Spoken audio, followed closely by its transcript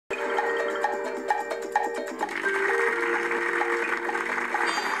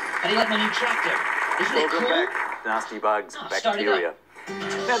How do you like my new tractor? Isn't it cool? Welcome back, nasty bugs, bacteria.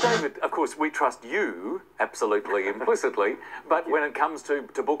 Now, David, of course, we trust you absolutely implicitly, but when it comes to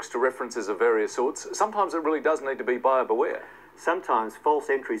books, to references of various sorts, sometimes it really does need to be buyer beware. Sometimes false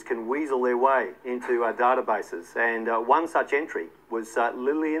entries can weasel their way into databases, and one such entry was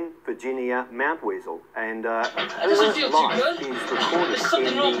Lillian Virginia Mountweasel, and her doesn't feel too good. is recorded There's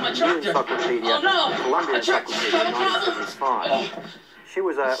something wrong with my tractor. Encyclopedia, Oh no! Columbia My tractor's Encyclopedia, got a problem. 1975. She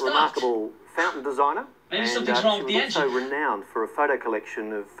was a remarkable fountain designer, Maybe and something's wrong with she the was also engine. renowned for a photo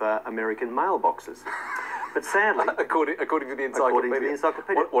collection of American mailboxes. But sadly, according to the encyclopedia.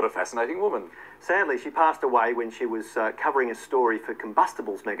 What a fascinating woman. Sadly, she passed away when she was covering a story for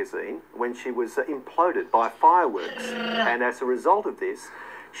Combustibles magazine when she was imploded by fireworks. And as a result of this,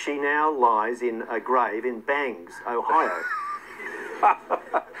 she now lies in a grave in Bangs, Ohio.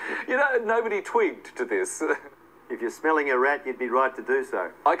 You know, nobody twigged to this. If you're smelling a rat, you'd be right to do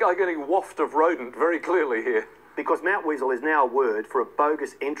so. I'm getting waft of rodent very clearly here. Because Mountweasel is now a word for a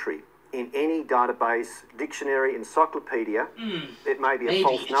bogus entry in any database, dictionary, encyclopedia. It may be a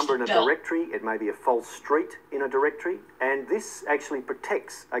false number in a directory, it may be a false street in a directory, and this actually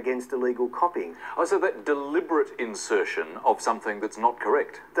protects against illegal copying. Oh, so that deliberate insertion of something that's not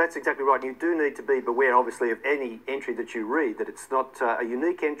correct. That's exactly right. You do need to be beware, obviously, of any entry that you read, that it's not a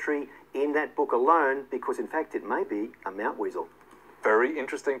unique entry in that book alone, because in fact it may be a Mountweasel. Very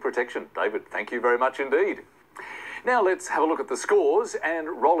interesting protection. David, thank you very much indeed. Now let's have a look at the scores, and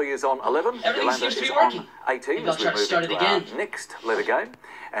Rolli is on 11, Yolanda is on 18 as we move into our next letter game.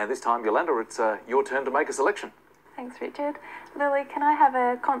 And this time, Yolanda, it's your turn to make a selection. Thanks, Richard. Lily, can I have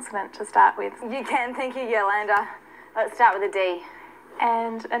a consonant to start with? You can, thank you, Yolanda. Let's start with a D.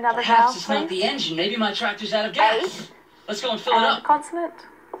 And another vowel, Perhaps it's please. not the engine. Maybe my tractor's out of gas. Let's go and fill it And up. consonant.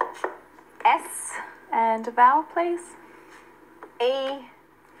 S. And a vowel, please. E.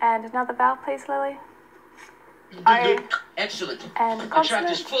 And another vowel, please, Lily. O. Excellent. And My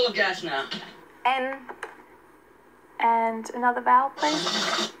tractor's consonant. full of gas now. N. And another vowel,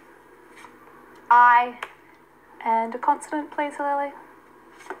 please. I. And a consonant, please, Lily.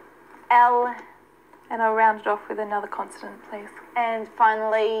 L. And I'll round it off with another consonant, please. And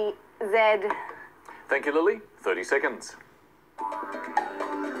finally, Z. Thank you, Lily. 30 seconds.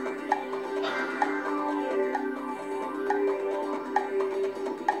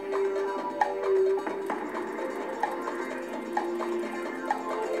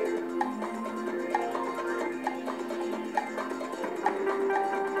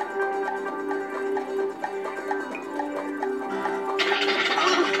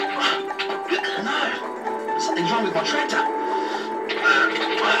 Something's wrong with my tractor.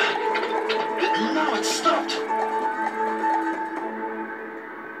 No, it stopped.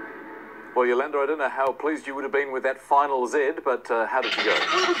 Well, Yolanda, I don't know how pleased you would have been with that final Z, but how did you go?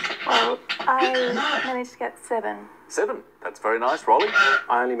 Well, I managed to get 7. 7. That's very nice. Rolli?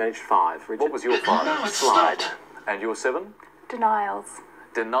 I only managed 5, Richard. What was your 5? No, it Slide. stopped. And your 7? Denials.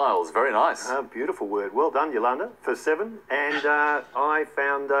 Denials. Very nice. Beautiful word. Well done, Yolanda, for 7. And I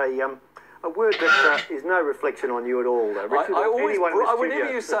found a word that is no reflection on you at all, Richard.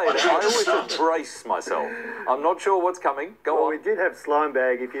 Whenever you say that, I always brace myself. I'm not sure what's coming. Go on. We did have slime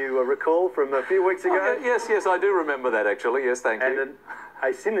bag, if you recall, from a few weeks ago. Oh, yes, I do remember that, actually. Yes, thank you. And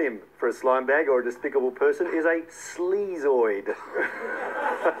a synonym for a slime bag or a despicable person is a sleazoid.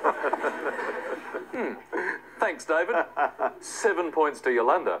 Thanks, David. 7 points to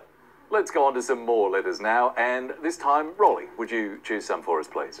Yolanda. Let's go on to some more letters now, and this time, Rolli, would you choose some for us,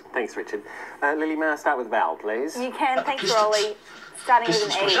 please? Thanks, Richard. Lily, may I start with vowel, please? You can, thanks, Rolli. Starting with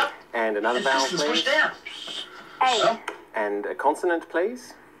an A. And another vowel, Pistons push please. down. A. And a consonant,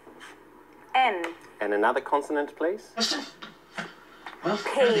 please. N. And another consonant, please. Listen. Well,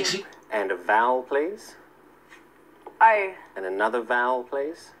 P. everything's easy. And a vowel, please. O. And another vowel,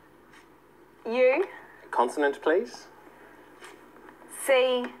 please. U. A consonant, please.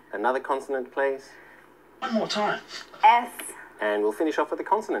 C. Another consonant, please. One more time. S. And we'll finish off with a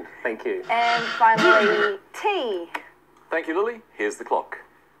consonant. Thank you. And finally, T. Thank you, Lily. Here's the clock.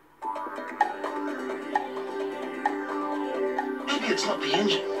 Maybe it's not the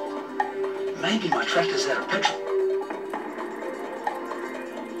engine. Maybe my tractor's out of petrol.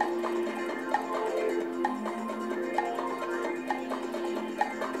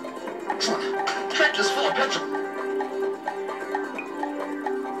 Excellent. Tractor's full of petrol.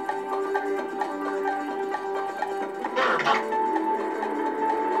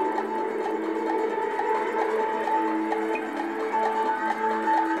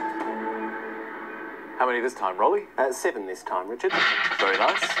 How many this time, Rolli? 7 this time, Richard. Very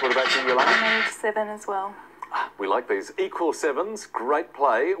nice. What about you, Yolanda? I managed 7 as well. We like these equal sevens. Great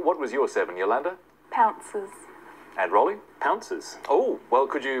play. What was your 7, Yolanda? Pounces. And Rolli? Pounces. Oh, well,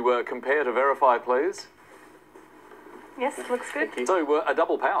 could you compare to verify, please? Yes, looks good. So, a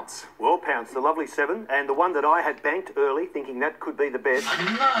double pounce. Well, pounce, the lovely 7, and the one that I had banked early, thinking that could be the best.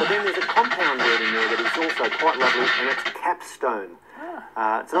 But then there's a compound word in there that is also quite lovely, and it's capstone.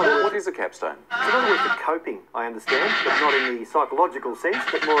 It's another What is a capstone? It's another word for coping, I understand, but not in the psychological sense,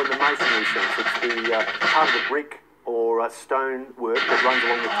 but more in the masonry sense. It's the part of the brick or stone work that runs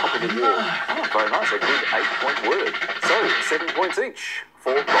along the top of the wall. Oh, very nice. A good 8-point word. So, 7 points each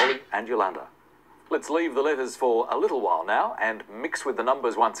for Rolli and Yolanda. Let's leave the letters for a little while now and mix with the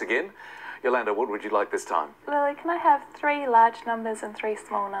numbers once again. Yolanda, what would you like this time? Lily, can I have 3 large numbers and 3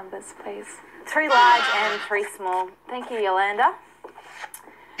 small numbers, please? 3 large and 3 small. Thank you, Yolanda.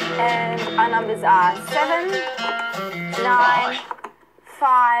 And our numbers are 7, 9,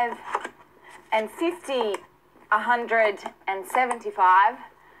 5, and 50, 175,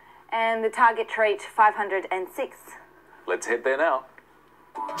 and the target treat 506. Let's head there now.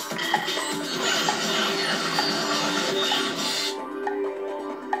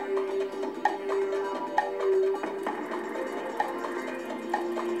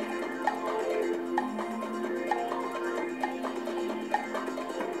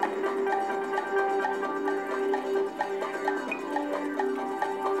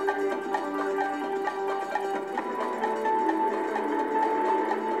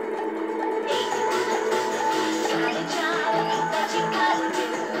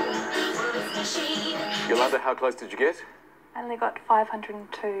 Yolanda, how close did you get? I only got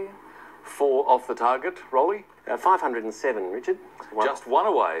 502. 4 off the target. Rolli? 507, Richard. Just 1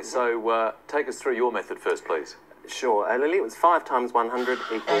 away. So take us through your method first, please. Sure. Lily, it was 5 times 100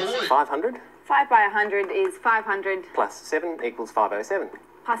 equals 500. 5 by 100 is 500. Plus 7 equals 507.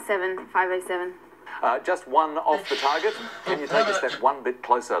 Plus 7, 507. Just 1 off the target. Can you take us that 1 bit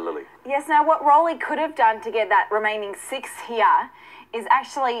closer, Lily? Yes, now what Rolli could have done to get that remaining 6 here is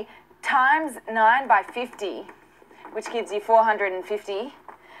actually times 9 by 50, which gives you 450.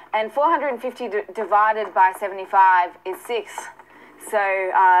 And 450 divided by 75 is 6. So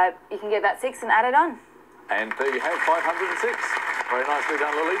you can get that 6 and add it on. And there you have 506. Very nicely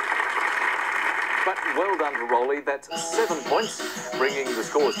done, Lily. But well done to Rolli. That's 7 points, bringing the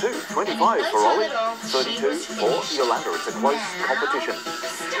scores to 25 for Rolli, 32 for Yolanda. It's a close competition.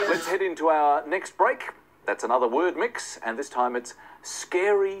 Let's head into our next break. That's another word mix, and this time it's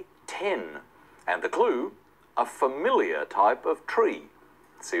scary 10. And the clue, a familiar type of tree.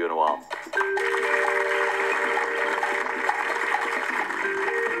 See you in a while.